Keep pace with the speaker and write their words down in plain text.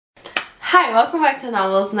Hi, welcome back to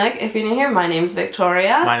NovelsNook. If you're new here, my name's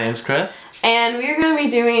Victoria. My name's Chris. And we're going to be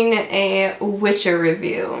doing a Witcher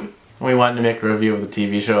review. We wanted to make a review of the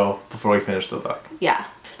TV show before we finish the book. Yeah.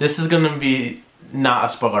 This is going to be not a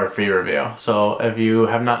spoiler-free review, so if you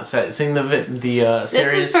have not seen the series...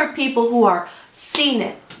 This is for people who are seen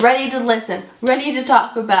it, ready to listen, ready to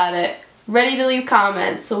talk about it, ready to leave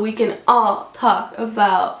comments, so we can all talk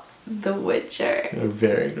about The Witcher. You're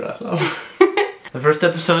very aggressive. The first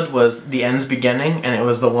episode was The End's Beginning, and it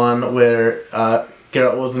was the one where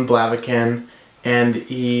Geralt was in Blaviken, and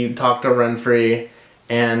he talked to Renfri,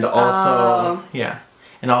 and also... Yeah.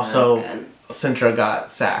 And also, Sintra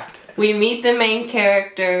got sacked. We meet the main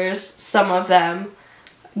characters, some of them.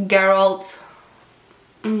 Geralt,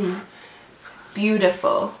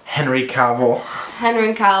 beautiful. Henry Cavill.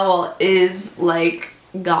 Henry Cavill is like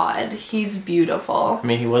God. He's beautiful. I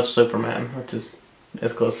mean, he was Superman, which is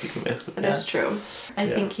as close to basically. That is true. I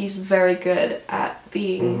think he's very good at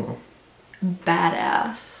being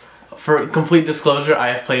badass. For complete disclosure,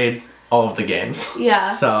 I have played all of the games. Yeah.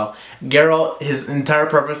 So, Geralt, his entire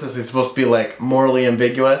purpose is he's supposed to be, like, morally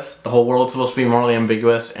ambiguous. The whole world's supposed to be morally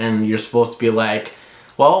ambiguous, and you're supposed to be like,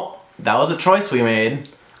 well, that was a choice we made.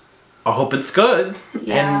 I hope it's good.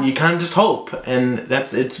 Yeah. And you kind of just hope. And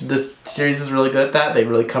this series is really good at that. They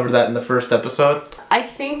really covered that in the first episode. I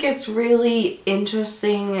think it's really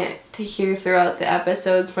interesting to hear throughout the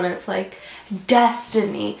episodes when it's like,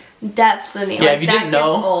 destiny. Yeah, like, if you didn't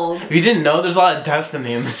know, old. if you didn't know, there's a lot of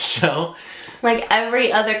destiny in this show. Like,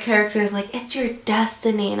 every other character is like, it's your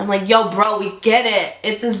destiny. And I'm like, yo, bro, we get it.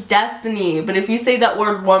 It's his destiny. But if you say that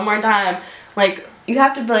word one more time, like, you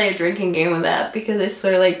have to play a drinking game with that. Because I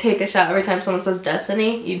swear, like, take a shot every time someone says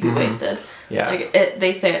destiny, you'd be wasted. Yeah. Like,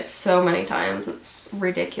 they say it so many times. It's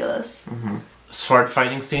ridiculous. Sword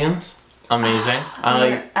fighting scenes, amazing.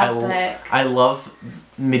 I love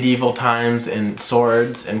medieval times and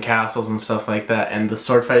swords and castles and stuff like that. And the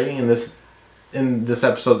sword fighting in this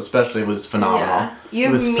episode especially was phenomenal. Yeah.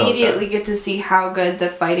 You immediately get to see how good the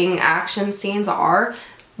fighting action scenes are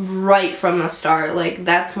right from the start. Like,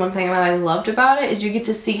 that's one thing that I loved about it, is you get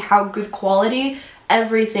to see how good quality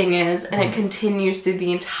everything is, and it continues through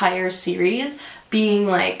the entire series being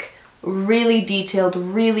like really detailed,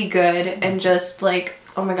 really good, and just like,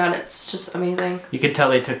 oh my god, it's just amazing. You could tell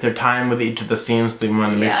they took their time with each of the scenes. They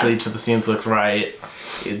wanted to make sure each of the scenes looked right.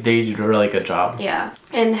 They did a really good job. Yeah.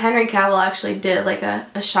 And Henry Cavill actually did like a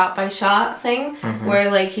shot-by-shot thing where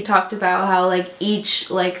like he talked about how like each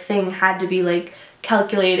like thing had to be like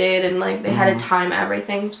calculated and like they had to time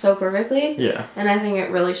everything so perfectly. Yeah. And I think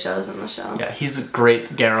it really shows in the show. Yeah, he's a great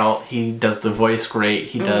Geralt. He does the voice great.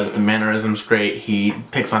 He does the mannerisms great. He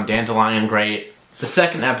picks on Dandelion great. The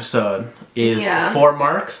second episode is Four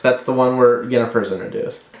Marks. That's the one where Yennefer's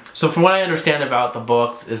introduced. So from what I understand about the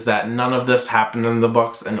books is that none of this happened in the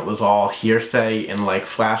books, and it was all hearsay and like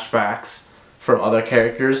flashbacks from other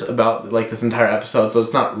characters about like this entire episode. So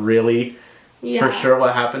it's not really for sure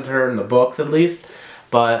what happened to her in the books, at least.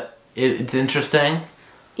 But it's interesting.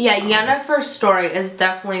 Yeah, Yennefer's story is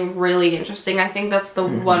definitely really interesting. I think that's the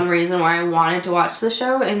one reason why I wanted to watch the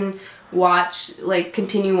show and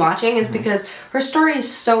continue watching, is because her story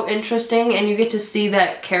is so interesting, and you get to see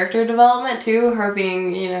that character development too, her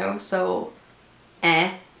being, you know, so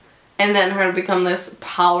and then her become this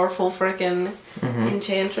powerful freaking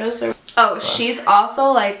enchantress. She's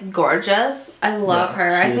also like gorgeous. I love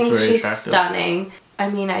her. I think she's stunning. I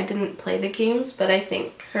mean, I didn't play the games, but I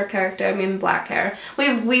think her character, I mean, black hair.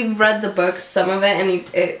 We've read the books, some of it, and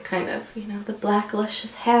it kind of, you know, the black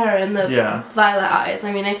luscious hair and the violet eyes.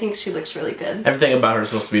 I mean, I think she looks really good. Everything about her is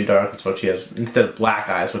supposed to be dark. That's what she has. Instead of black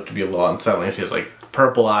eyes, which would be a little unsettling, she has like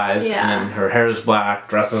purple eyes, and then her hair is black,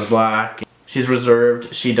 dress is black. She's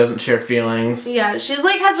reserved. She doesn't share feelings. Yeah, she's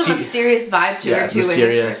like has a mysterious vibe to her too when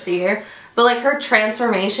you first see her. But like her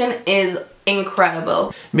transformation is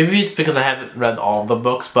incredible. Maybe it's because I haven't read all of the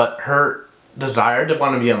books, but her desire to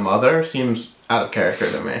want to be a mother seems out of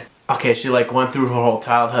character to me. Okay, she like went through her whole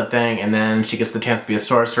childhood thing, and then she gets the chance to be a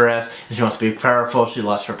sorceress, and she wants to be powerful, she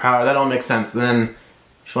lost her power, that all makes sense. And then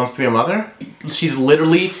she wants to be a mother? She's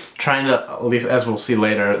literally trying to, at least as we'll see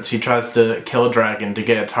later, she tries to kill a dragon to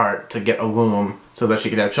get its heart, to get a womb, so that she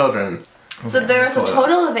could have children. So there was a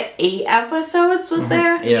total of 8 episodes, was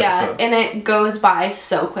there? Yeah, and it goes by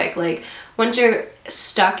so quick. Like, once you're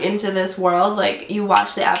stuck into this world, like, you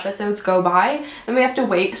watch the episodes go by, and we have to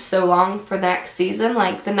wait so long for the next season.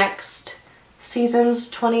 Like, the next season's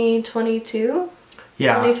 2022?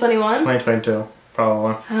 Yeah. 2021? 2022,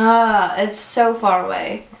 probably. It's so far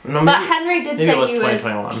away. No, but Henry did say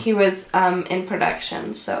he was in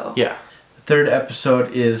production, so. Yeah. The third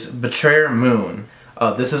episode is Betrayer Moon.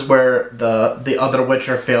 This is where the other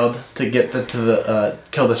Witcher failed to get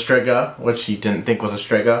kill the Striga, which he didn't think was a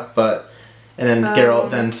Striga, and then Geralt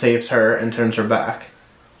then saves her and turns her back.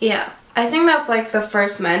 Yeah. I think that's like the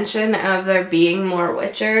first mention of there being more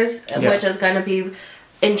Witchers, which is going to be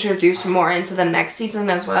introduced more into the next season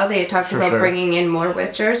as well. They talked about bringing in more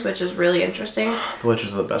Witchers, which is really interesting. The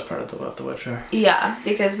Witchers are the best part of the Witcher. Yeah,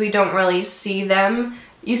 because we don't really see them.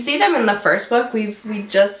 You see them in the first book. We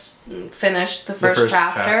just finished the first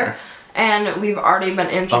chapter, and we've already been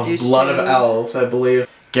introduced to... Blood of Elves, I believe.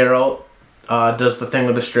 Geralt does the thing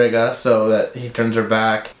with the Striga so that he turns her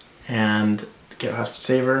back, and Geralt has to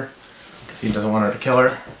save her because he doesn't want her to kill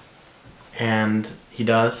her. And he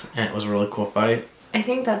does, and it was a really cool fight. I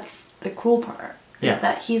think that's the cool part. Is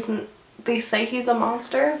that they say he's a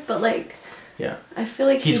monster, but like... Yeah. I feel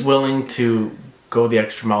like he's willing to go the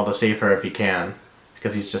extra mile to save her if he can.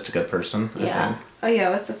 Because he's just a good person, I think. Oh yeah,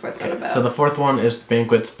 what's the fourth one about? So the fourth one is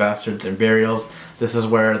Banquets, Bastards, and Burials. This is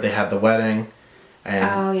where they had the wedding.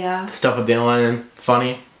 And the stuff with Dandelion,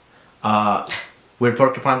 funny. Weird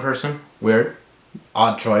porcupine person, weird.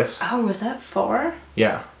 Odd choice. Oh, was that 4?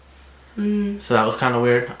 Yeah. So that was kind of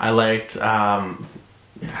weird. I liked having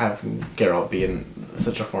Geralt be in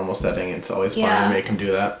such a formal setting. It's always fun to make him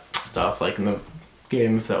do that stuff. Like in the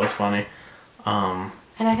games, that was funny.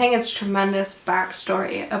 And I think it's tremendous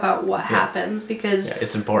backstory about what happens because... Yeah,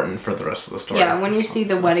 it's important for the rest of the story. Yeah, when you see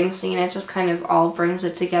the wedding scene, it just kind of all brings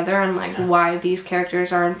it together and like why these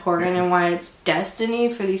characters are important and why it's destiny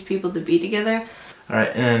for these people to be together.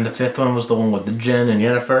 Alright, and the fifth one was the one with the Jin and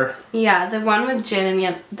Yennefer. Yeah, the one with Jin and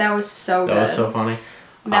Yennefer, that was so good. That was so funny.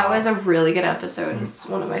 That was a really good episode. It's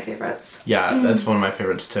one of my favorites. Yeah, that's one of my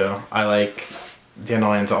favorites too. I like...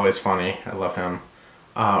 Dandelion's always funny. I love him.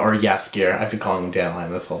 Or Jaskier. I've been calling him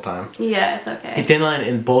Dandelion this whole time. Yeah, it's okay. He's Dandelion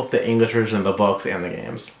in both the English version of the books and the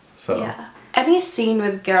games. So yeah. Any scene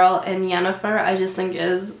with Geralt and Yennefer I just think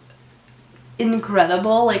is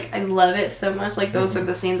incredible. Like, I love it so much. Like, those are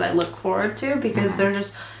the scenes I look forward to because they're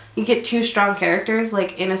just... You get 2 strong characters,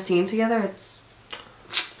 like, in a scene together. It's...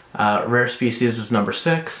 Rare Species is number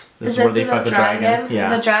 6. This is where they fight the dragon.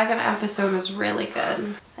 Yeah. The dragon episode was really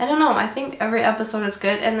good. I don't know. I think every episode is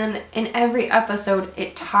good. And then in every episode,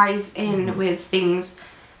 it ties in with things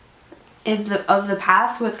of the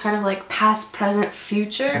past. So it's kind of like past, present,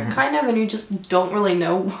 future, kind of. And you just don't really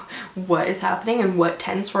know what is happening and what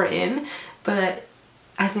tense we're in. But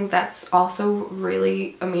I think that's also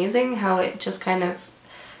really amazing how it just kind of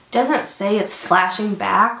doesn't say it's flashing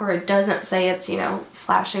back or it doesn't say it's, you know,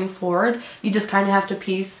 flashing forward. You just kind of have to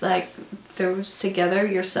piece like those together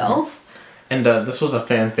yourself. And this was a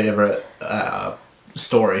fan favorite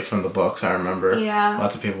story from the books, I remember. Yeah.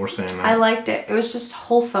 Lots of people were saying that. I liked it. It was just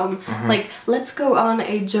wholesome. Like, let's go on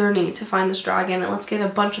a journey to find this dragon and let's get a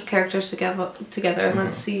bunch of characters together and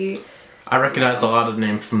let's see. I recognized a lot of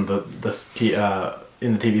names from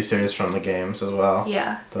in the TV series from the games as well.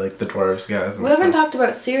 Yeah. Like the dwarves guys and We haven't talked about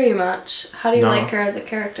Ciri much. How do you like her as a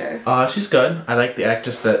character? She's good. I like the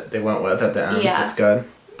actress that they went with at the end. Yeah. It's good.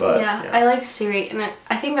 But, yeah, I like Ciri, and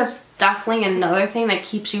I think that's definitely another thing that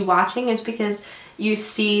keeps you watching is because you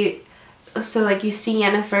see... So, like, you see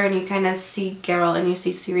Yennefer and you kind of see Geralt and you see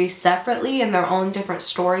Ciri separately in their own different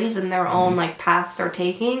stories and their own, like, paths they're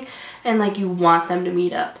taking. And, like, you want them to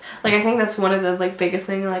meet up. Like, I think that's one of the, like, biggest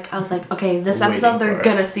things. Like, I was like, okay, this episode they're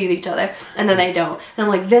gonna see each other. And then they don't. And I'm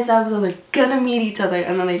like, this episode they're gonna meet each other.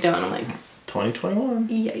 And then they don't. And I'm like... 2021.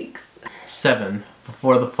 Yikes. 7.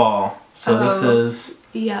 Before the Fall. So this is...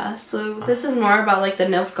 Yeah, so this is more about, like, the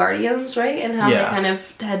Nilfgaardians, right? And how they kind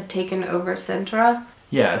of had taken over Sintra.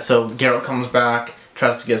 Yeah, so Geralt comes back,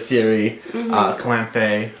 tries to get Ciri.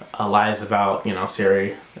 Calanthe lies about, you know,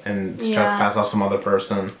 Ciri and tries to pass off some other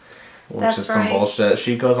person, which is some bullshit.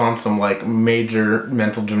 She goes on some, like, major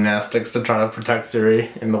mental gymnastics to try to protect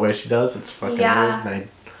Ciri in the way she does. It's fucking weird.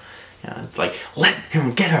 And it's like, let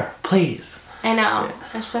him get her, please. I know,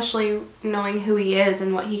 especially knowing who he is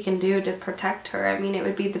and what he can do to protect her. I mean, it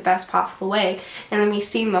would be the best possible way. And then we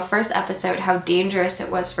see in the first episode how dangerous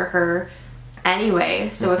it was for her anyway.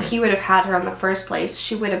 So if he would have had her in the first place,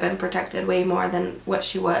 she would have been protected way more than what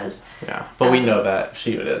she was. Yeah, but we know that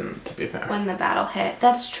she didn't, to be fair. When the battle hit.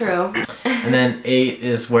 That's true. And then 8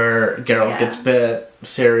 is where Geralt gets bit.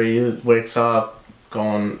 Ciri wakes up,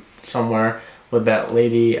 going somewhere with that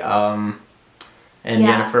lady, and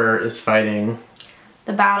Yennefer is fighting...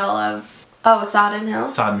 The Battle of... Oh, Sodden Hill?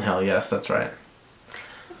 Sodden Hill, yes, that's right.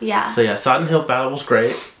 Yeah. So yeah, Sodden Hill battle was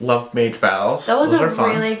great. Loved mage battles. Those are fun.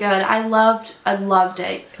 Really good. I loved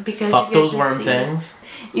it because Fuck those worm things.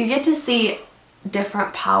 You get to see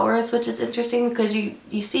different powers, which is interesting because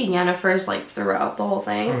you see Yennefer's like throughout the whole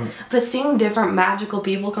thing, but seeing different magical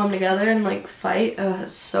people come together and like fight,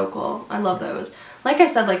 it's so cool. I love those. Like I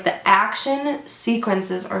said, like the action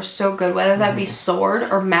sequences are so good, whether that be sword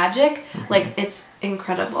or magic, like it's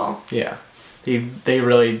incredible. Yeah, they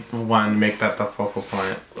really wanted to make that the focal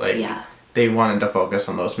point. Like they wanted to focus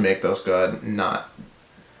on those, make those good, not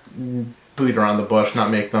beat around the bush, not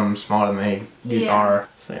make them smaller than they are.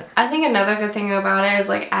 So, yeah. I think another good thing about it is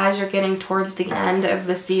like as you're getting towards the end of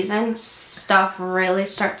the season, stuff really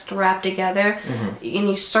starts to wrap together, and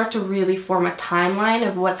you start to really form a timeline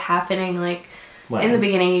of what's happening. Like in the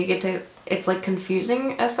beginning, you get to, it's like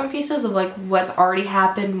confusing as some pieces of like what's already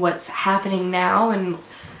happened, what's happening now, and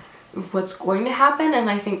what's going to happen. And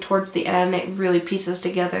I think towards the end, it really pieces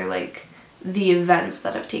together like the events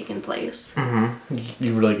that have taken place.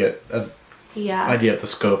 You really get a idea of the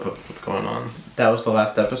scope of what's going on. That was the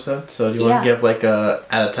last episode, so do you want to give like a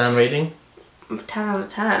out of 10 rating? 10 out of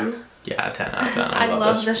 10. Yeah, 10 out of 10. I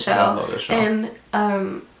love the show. I love the show. And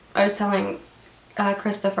I was telling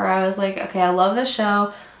Christopher, I was like, okay, I love the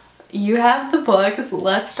show. You have the books.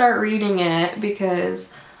 Let's start reading it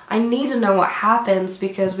because I need to know what happens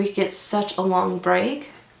because we get such a long break.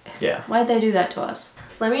 Yeah. Why'd they do that to us?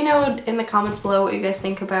 Let me know in the comments below what you guys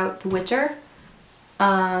think about The Witcher.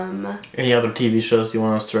 Any other TV shows you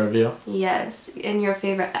want us to review? Yes, and your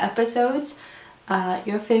favorite episodes,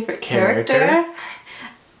 your favorite character,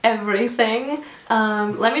 everything.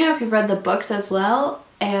 Let me know if you've read the books as well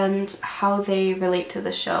and how they relate to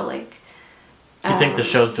the show. Like, do you think the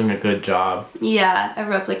show's doing a good job? Yeah, at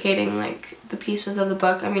replicating like the pieces of the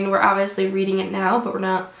book. I mean, we're obviously reading it now, but we're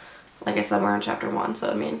not. Like I said, we're on chapter 1, so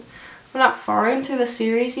I mean, we're not far into the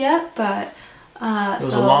series yet. But it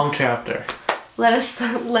was a long chapter. Let us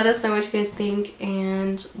know what you guys think,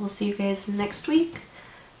 and we'll see you guys next week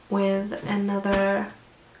with another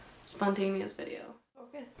spontaneous video.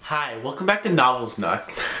 Okay. Hi, welcome back to NovelsNook.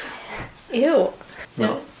 Ew.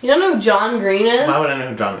 No. You don't know who John Green is? Why would I know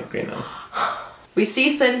who John Green is? We see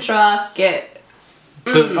Sintra get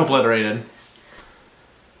obliterated.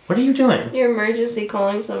 What are you doing? You're emergency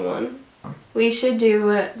calling someone. We should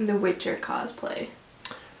do the Witcher cosplay.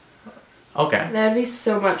 Okay. That'd be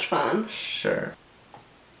so much fun. Sure.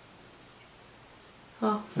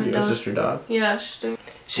 Oh, my dog. Is this your dog? Yeah, she's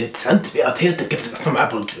She sent me out here to get some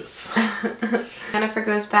apple juice. Yennefer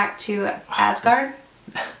goes back to Asgard.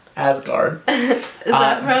 Asgard. Is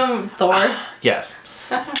that from Thor? Yes.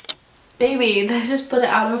 Baby, they just put it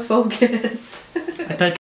out of focus. I thought